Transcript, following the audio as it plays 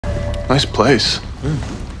Nice place.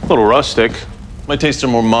 A little rustic. My tastes are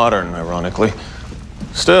more modern, ironically.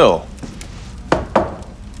 Still,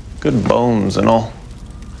 good bones and all.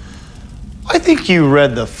 I think you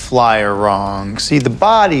read the flyer wrong. See, the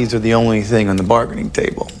bodies are the only thing on the bargaining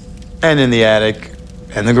table. And in the attic,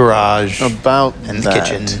 and the garage. About and the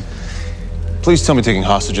kitchen. Please tell me taking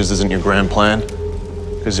hostages isn't your grand plan.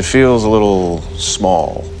 Because it feels a little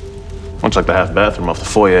small. Much like the half bathroom off the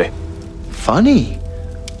foyer. Funny.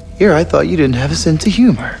 Here, I thought you didn't have a sense of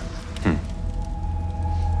humor.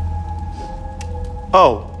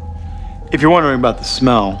 Oh, if you're wondering about the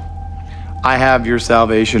smell, I have your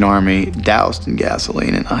Salvation Army doused in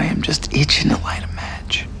gasoline, and I am just itching to light a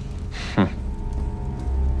match.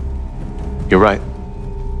 You're right.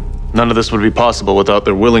 None of this would be possible without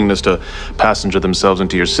their willingness to passenger themselves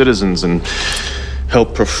into your citizens and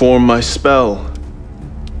help perform my spell.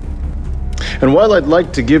 And while I'd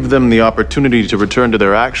like to give them the opportunity to return to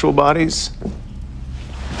their actual bodies,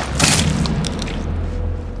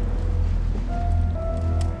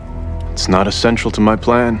 it's not essential to my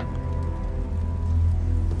plan.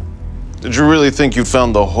 Did you really think you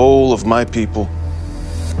found the whole of my people?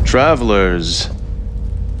 Travelers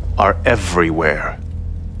are everywhere.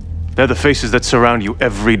 They're the faces that surround you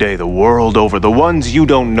every day, the world over, the ones you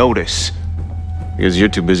don't notice. Because you're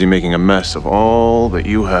too busy making a mess of all that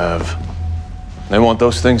you have. They want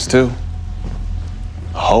those things too.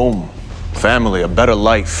 A home, family, a better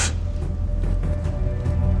life.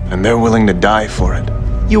 And they're willing to die for it.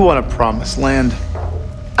 You want a promised land.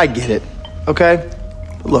 I get it, okay?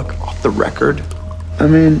 But look, off the record, I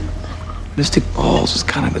mean, Mystic Falls is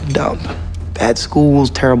kind of a dump. Bad schools,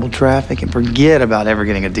 terrible traffic, and forget about ever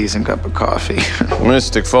getting a decent cup of coffee.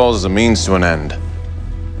 Mystic Falls is a means to an end.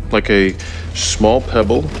 Like a small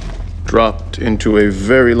pebble dropped into a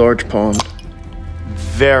very large pond.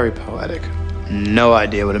 Very poetic. No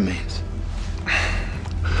idea what it means.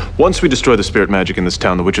 Once we destroy the spirit magic in this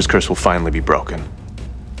town, the witch's curse will finally be broken.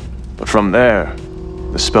 But from there,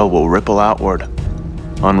 the spell will ripple outward,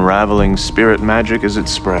 unraveling spirit magic as it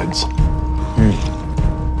spreads.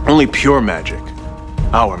 Only pure magic,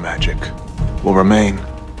 our magic, will remain.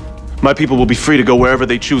 My people will be free to go wherever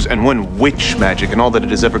they choose, and when witch magic and all that it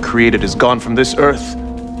has ever created is gone from this earth,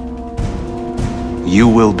 you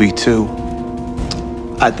will be too.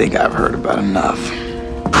 I think I've heard about enough.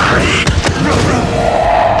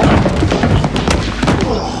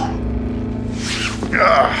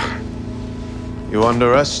 You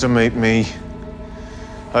underestimate me.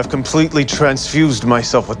 I've completely transfused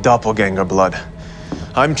myself with doppelganger blood.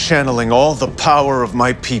 I'm channeling all the power of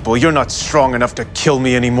my people. You're not strong enough to kill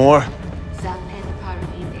me anymore.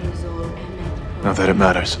 Not that it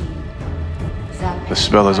matters. The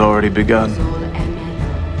spell has already begun.